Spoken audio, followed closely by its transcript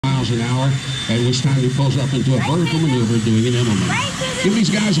miles an hour, at which time he pulls up into a vertical maneuver doing an Immelman. Give these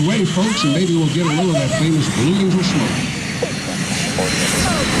guys a wave, folks, and maybe we'll get a little of that famous Blue Angel smoke.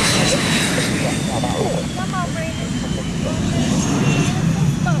 Come on, Brandon.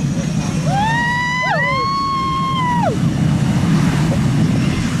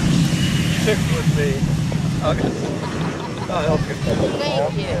 Stick with me. Okay. I'll help you.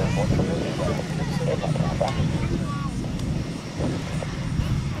 Thank you.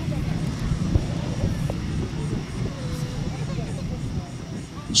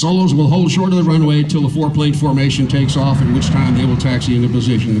 Solos will hold short of the runway until the four-plane formation takes off, at which time they will taxi into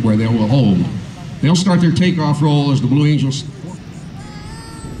position where they will hold. They'll start their takeoff roll as the Blue Angels.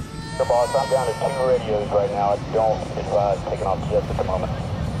 The boss, I'm down to 2 radios right now. I don't advise taking off just at the moment.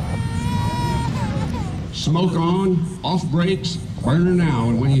 Smoke on, off brakes, burner now,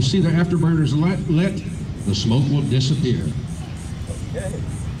 and when you see the afterburners lit, the smoke will disappear. Okay.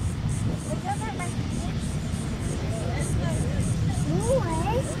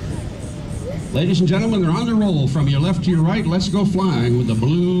 Ladies and gentlemen, they're on the roll from your left to your right. Let's go flying with the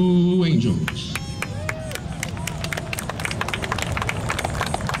Blue Angels.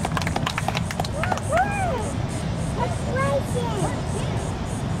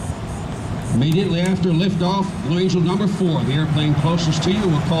 Immediately after liftoff, Blue Angel number 4, the airplane closest to you,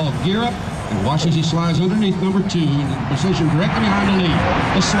 will call gear up and watch as he slides underneath number 2 into the position directly behind the lead,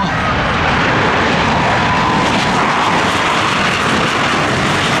 the slot.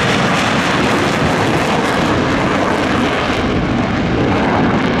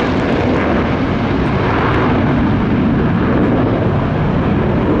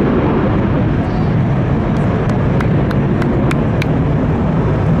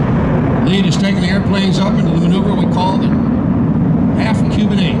 Lead is taking the airplanes up into the maneuver we call the half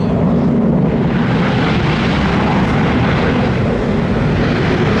Cuban 8.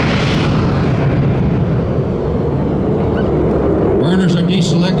 Burners are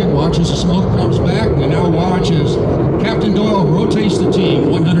deselected. Watch as the smoke comes back. And now watch as Captain Doyle rotates the team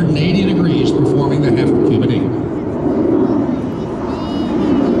 180 degrees, performing the half Cuban 8.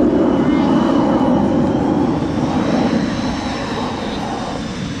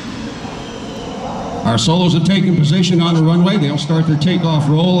 Our solos have taken position on the runway. They'll start their takeoff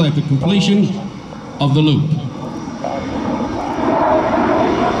roll at the completion of the loop.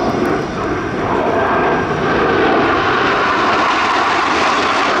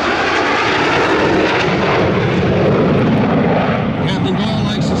 Captain Doyle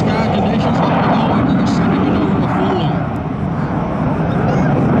likes the sky conditions. Hope to go into the semi-maneuver with full loop.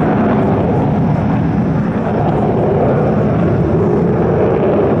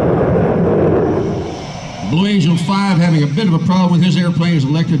 Blue Angel 5, having a bit of a problem with his airplane, is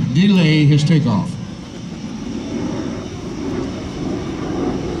elected to delay his takeoff.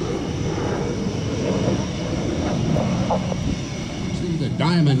 See the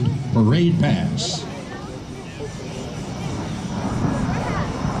Diamond Parade Pass.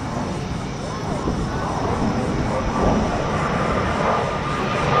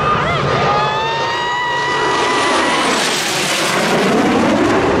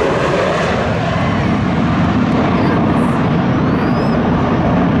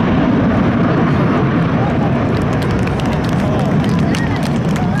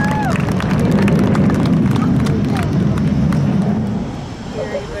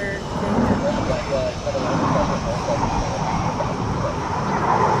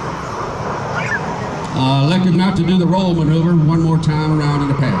 Elected not to do the roll maneuver one more time around in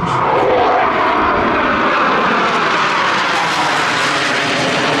the pass.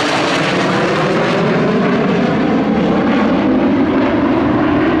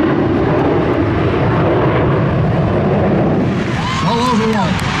 Solos are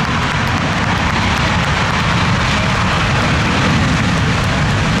roll.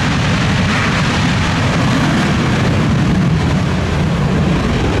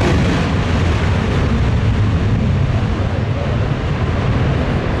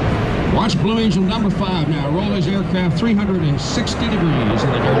 Watch Blue Angel number 5 now roll his aircraft 360 degrees in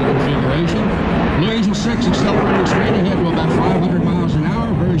the dirty configuration. Blue Angel 6 accelerating straight ahead to about 500 miles an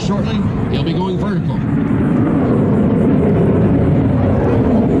hour. Very shortly, he'll be going vertical.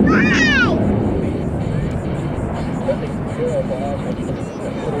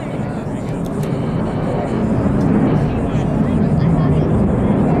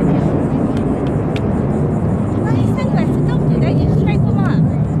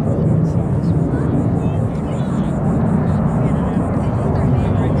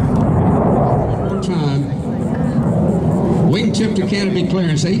 Wingtip to canopy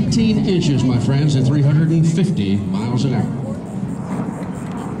clearance, 18 inches, my friends, at 350 miles an hour.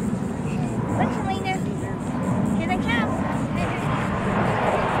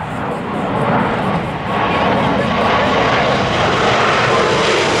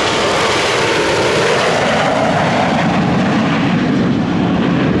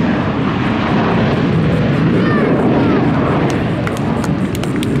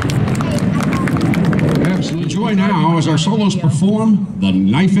 as our solos perform the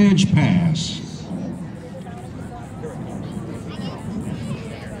Knife Edge Pass.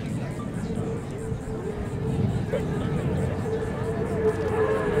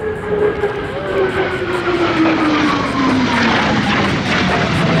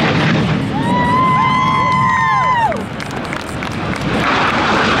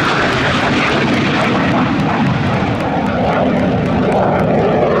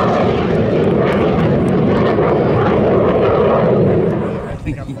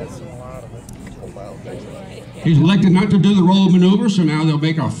 He's elected not to do the roll maneuver, so now they'll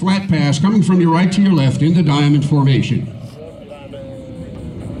make a flat pass coming from your right to your left in the diamond formation.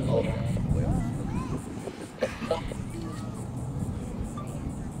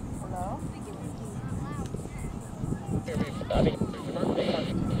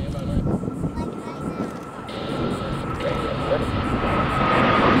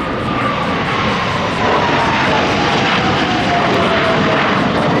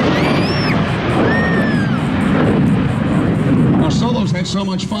 Had so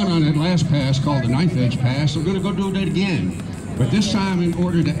much fun on that last pass called the Knife Edge Pass, we're going to go do it again. But this time in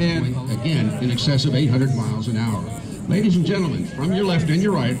order to add, again, in excess of 800 miles an hour. Ladies and gentlemen, from your left and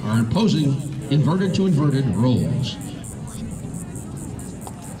your right are imposing inverted to inverted rolls.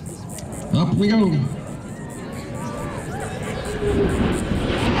 Up we go.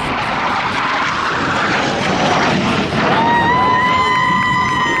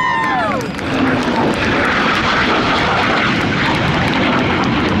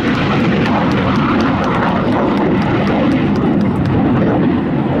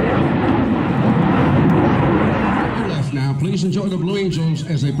 Please enjoy the Blue Angels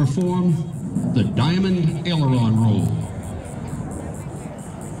as they perform the Diamond Aileron Roll.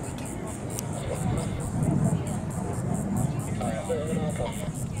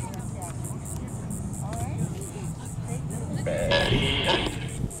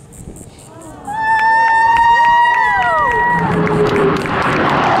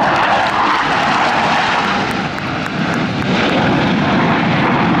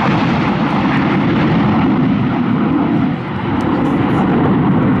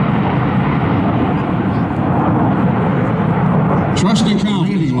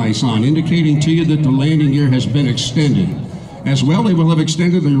 On, indicating to you that the landing gear has been extended. As well, they will have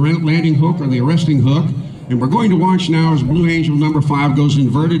extended the landing hook or the arresting hook, and we're going to watch now as Blue Angel number 5 goes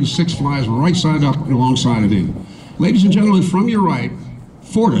inverted and 6 flies right side up and alongside of him. Ladies and gentlemen, from your right,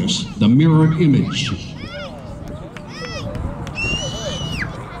 Fortis, the mirror image.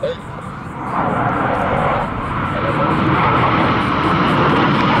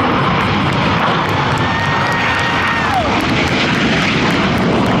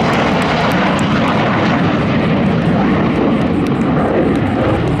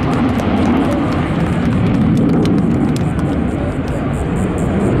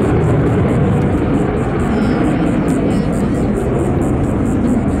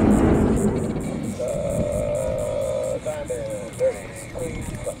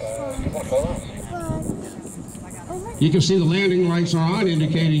 You can see the landing lights are on,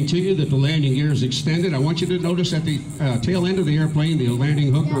 indicating to you that the landing gear is extended. I want you to notice at the tail end of the airplane, the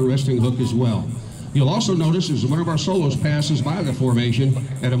landing hook or resting hook as well. You'll also notice as one of our solos passes by the formation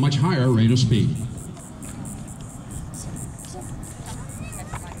at a much higher rate of speed.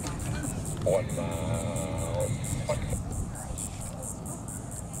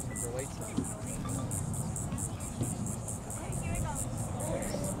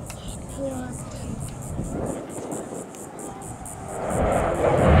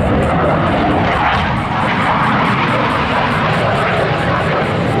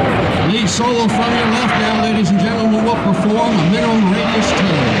 Solo from your left now, ladies and gentlemen, will perform a minimum radius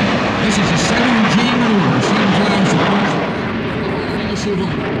turn. This is a 7G maneuver, 7 times the course.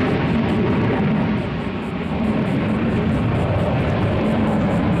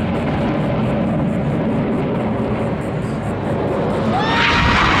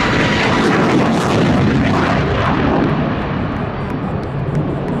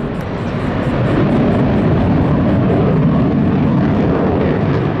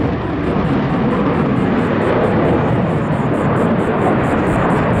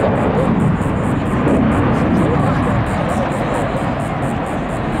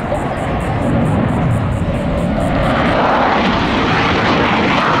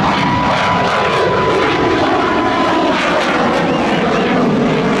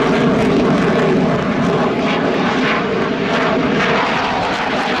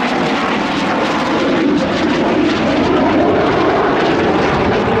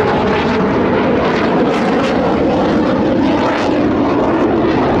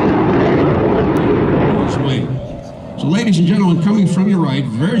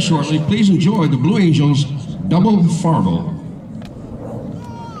 shortly. Please enjoy the Blue Angels double Fargo.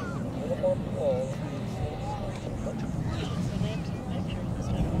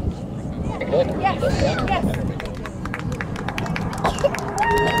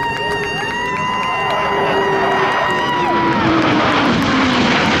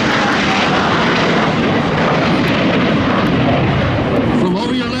 From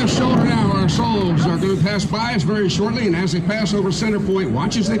over your left shoulder now, our souls are going to pass by us very shortly, and as they pass over center point,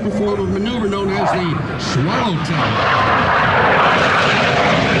 watch as they perform a maneuver known as the swallowtail.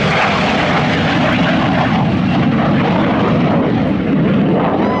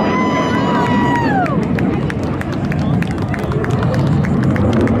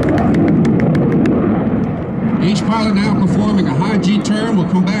 Each pilot now performing a high G turn will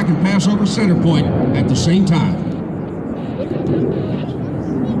come back and pass over center point at the same time.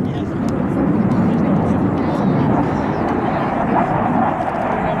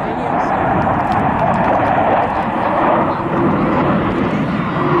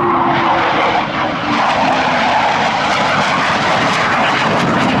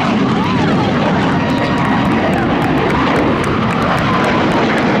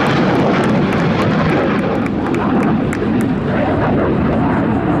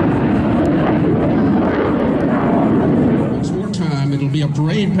 A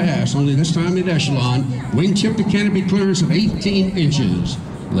parade pass, only this time in echelon, wingtip to canopy clearance of 18 inches.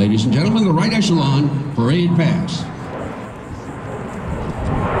 Ladies and gentlemen, the right echelon parade pass.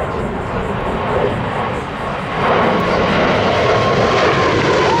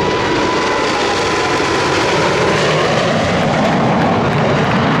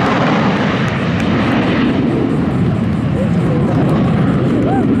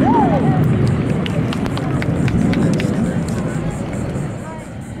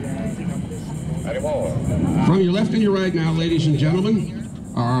 From your left and your right now, ladies and gentlemen,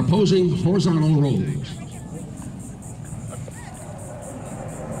 are opposing horizontal rolls.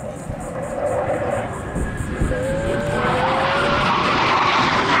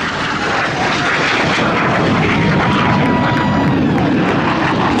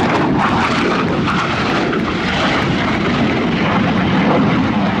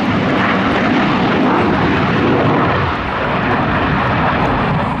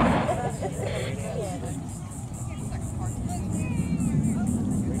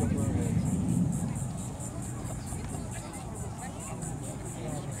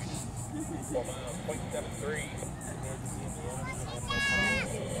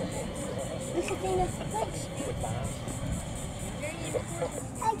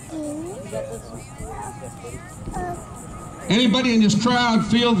 Anybody in this crowd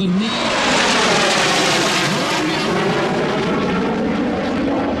feel the need?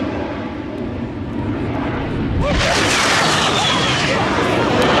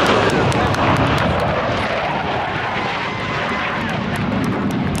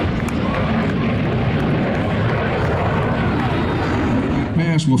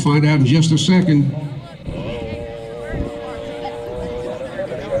 Pass, we'll find out in just a second.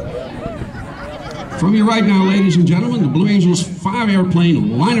 From your right now, ladies and gentlemen, the Blue Angels 5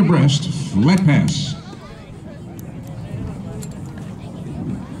 airplane line abreast, flat pass.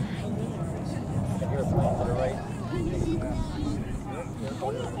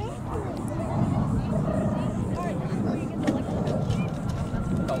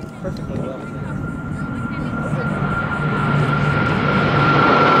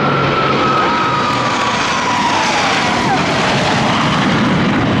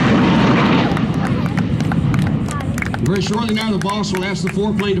 Very shortly now, the boss will ask the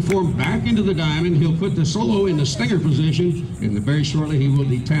foreplane to form back into the diamond. He'll put the solo in the stinger position, and very shortly he will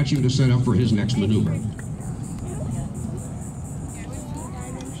detach him to set up for his next maneuver.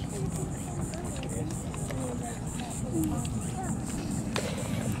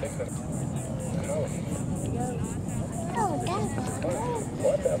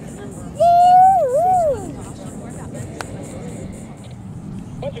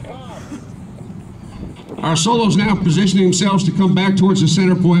 Our solos now positioning themselves to come back towards the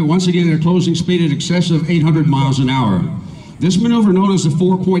center point, once again at a closing speed in excess of 800 miles an hour. This maneuver known as the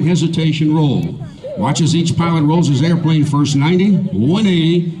 4-point hesitation roll. Watch as each pilot rolls his airplane first 90,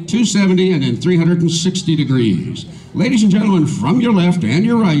 180, 270, and then 360 degrees. Ladies and gentlemen, from your left and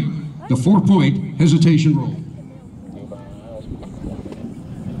your right, the 4-point hesitation roll.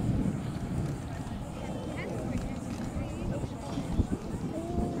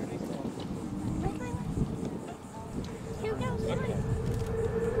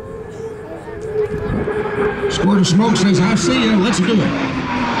 Squirt of smoke says, I see you, let's do it.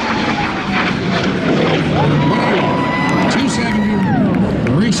 270,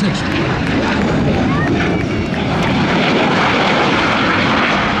 360. Each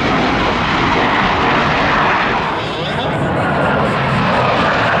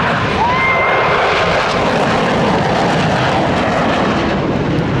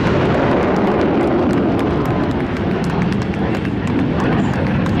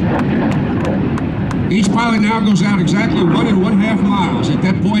pilot now goes out exactly 1½ miles. At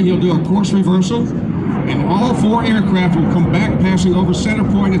that point, he'll do a course reversal, and all 4 aircraft will come back passing over center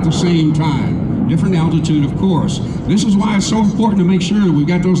point at the same time. Different altitude, of course. This is why it's so important to make sure that we've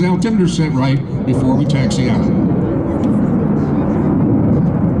got those altimeters set right before we taxi out.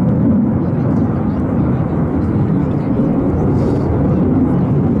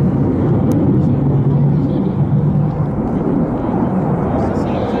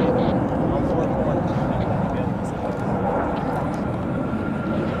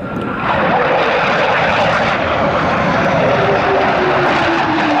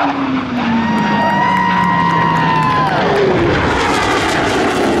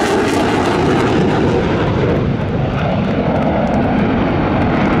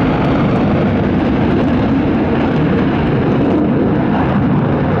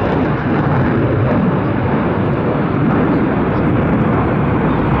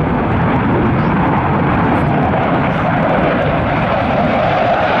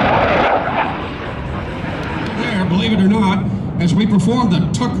 Believe it or not, as we perform the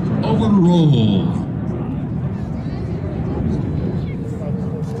tuck over roll.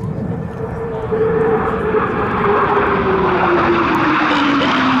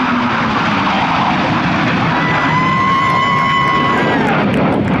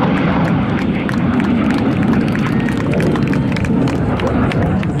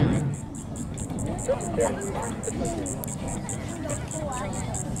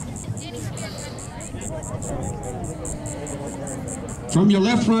 From your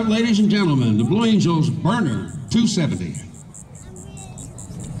left front, ladies and gentlemen, the Blue Angels Burner 270.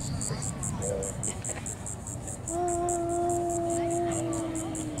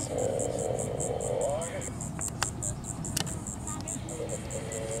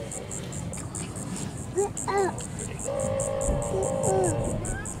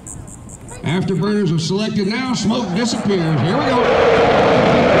 Afterburners are selected now, smoke disappears. Here we go.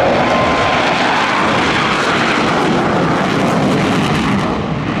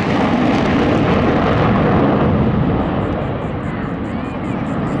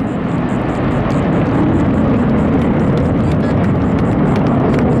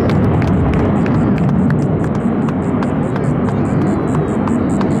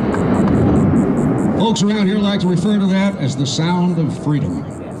 Folks around here like to refer to that as the sound of freedom.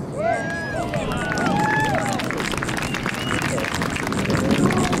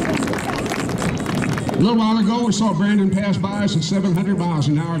 A little while ago, we saw Brandon pass by us at 700 miles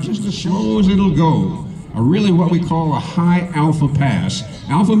an hour, just as slow as it'll go. Really what we call a high alpha pass.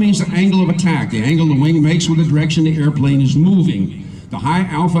 Alpha means the angle of attack, the angle the wing makes with the direction the airplane is moving. The high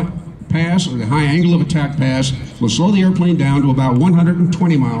alpha pass, or the high angle of attack pass, will slow the airplane down to about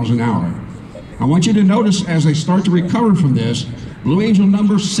 120 miles an hour. I want you to notice as they start to recover from this, Blue Angel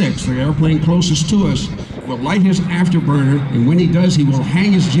number 6, the airplane closest to us, will light his afterburner, and when he does, he will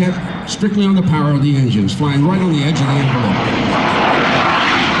hang his jet strictly on the power of the engines, flying right on the edge of the envelope.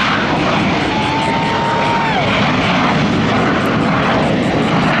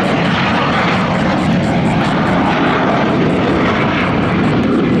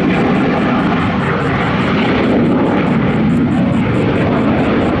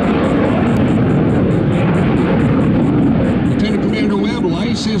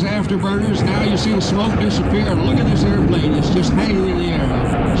 His afterburners. Now you see the smoke disappear. Look at this airplane. It's just hanging in the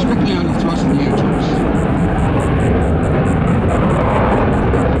air, strictly on the thrust of the engines.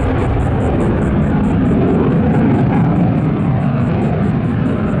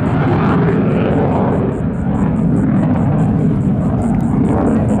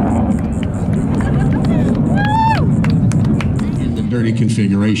 In the dirty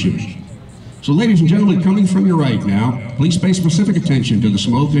configuration. So ladies and gentlemen, coming from your right now, please pay specific attention to the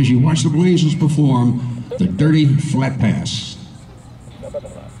smoke as you watch the Blue Angels perform the dirty flat pass.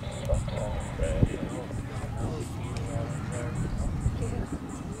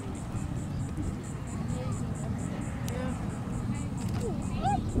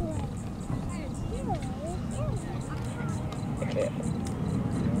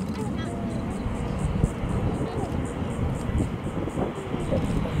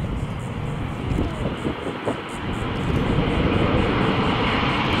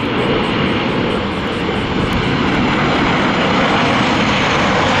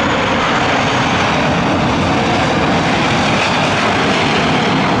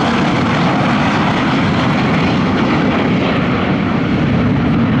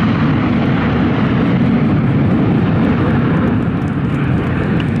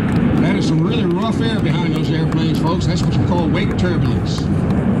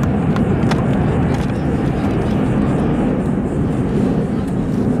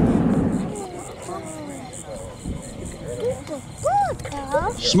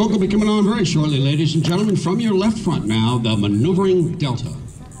 Smoke will be coming on very shortly, ladies and gentlemen. From your left front now, the maneuvering Delta.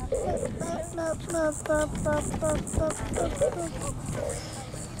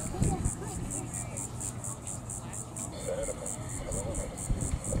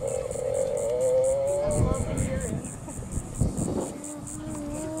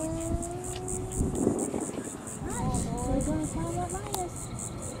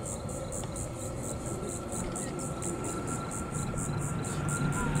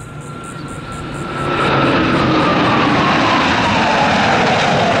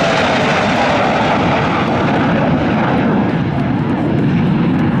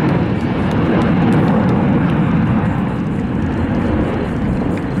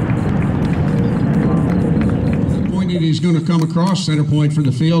 He's going to come across center point for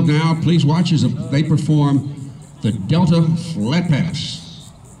the field now. Please watch as they perform the Delta flat pass.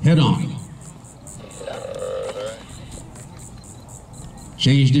 Head on.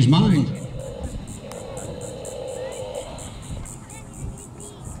 Changed his mind.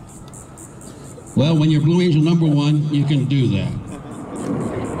 Well, when you're Blue Angel #1, you can do that.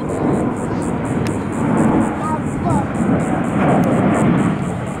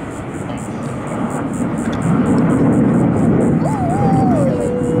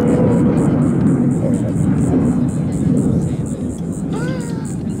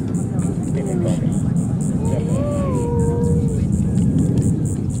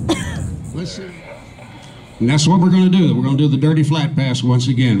 And that's what we're going to do. We're going to do the dirty flat pass once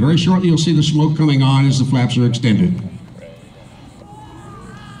again. Very shortly you'll see the smoke coming on as the flaps are extended.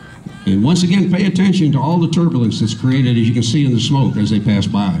 And once again, pay attention to all the turbulence that's created, as you can see in the smoke as they pass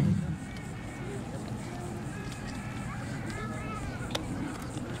by.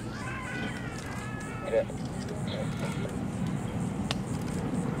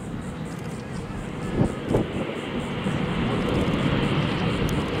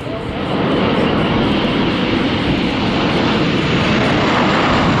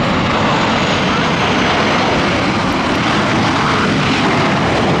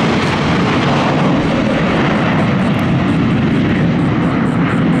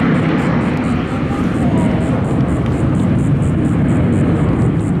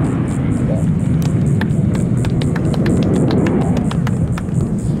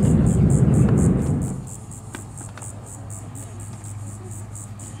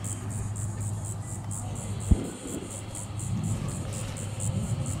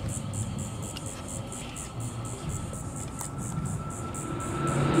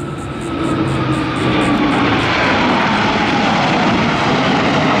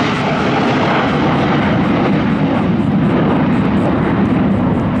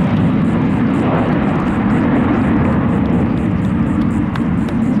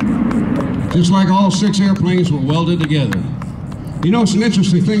 Just like all 6 airplanes were welded together. You know, it's an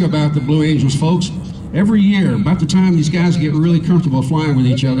interesting thing about the Blue Angels, folks. Every year, about the time these guys get really comfortable flying with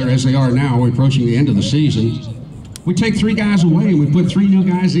each other, as they are now, we're approaching the end of the season, we take 3 guys away and we put 3 new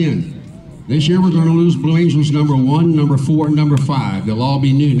guys in. This year we're going to lose Blue Angels #1, #4, and #5. They'll all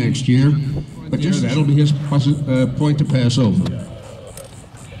be new next year, but just that'll be his point to pass over.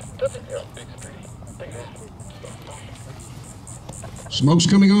 Smoke's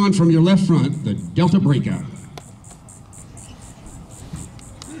coming on from your left front, the Delta breakout.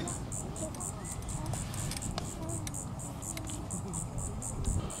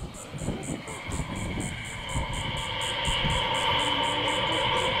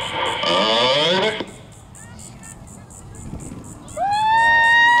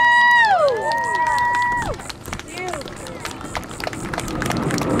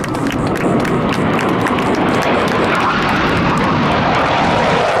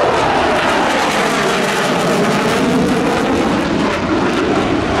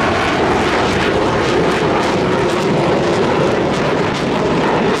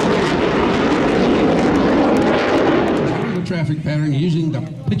 Traffic pattern using the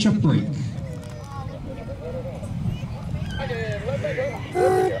pitch-up brake.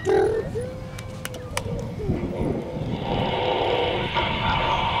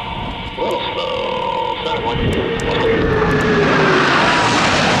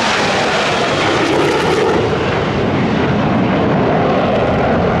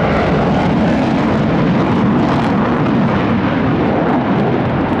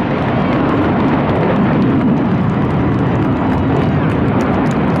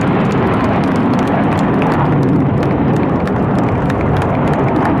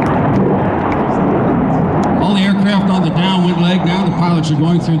 Pilots are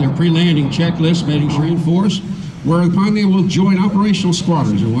going through their pre-landing checklist, making sure in force. whereupon they will join operational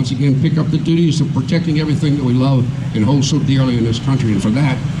squadrons and once again pick up the duties of protecting everything that we love and hold so dearly in this country. And for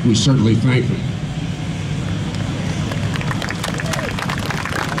that, we certainly thank them.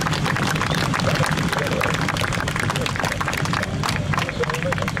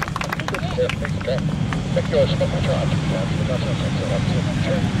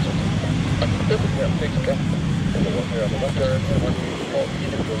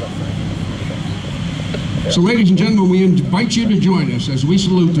 So, ladies and gentlemen, we invite you to join us as we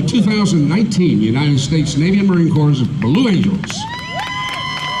salute the 2019 United States Navy and Marine Corps Blue Angels.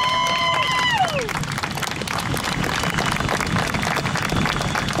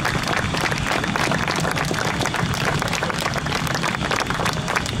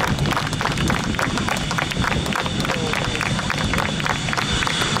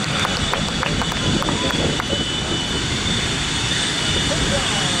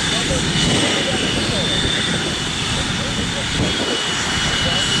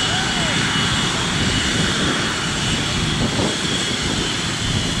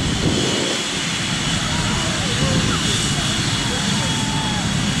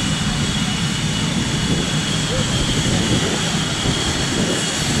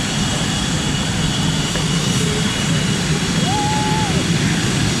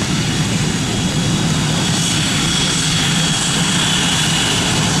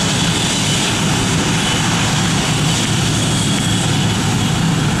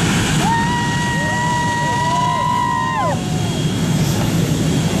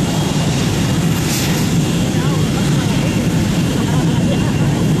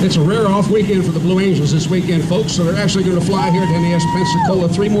 It's a rare off weekend for the Blue Angels this weekend, folks, so they're actually going to fly here to NAS Pensacola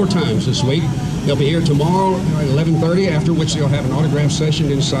 3 more times this week. They'll be here tomorrow at 11:30, after which they'll have an autograph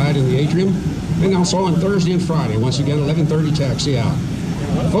session inside in the atrium, and also on Thursday and Friday. Once again, 11:30 taxi out.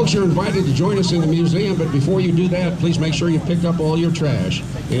 Folks, you're invited to join us in the museum, but before you do that, please make sure you pick up all your trash.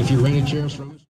 And if you rented chairs from us,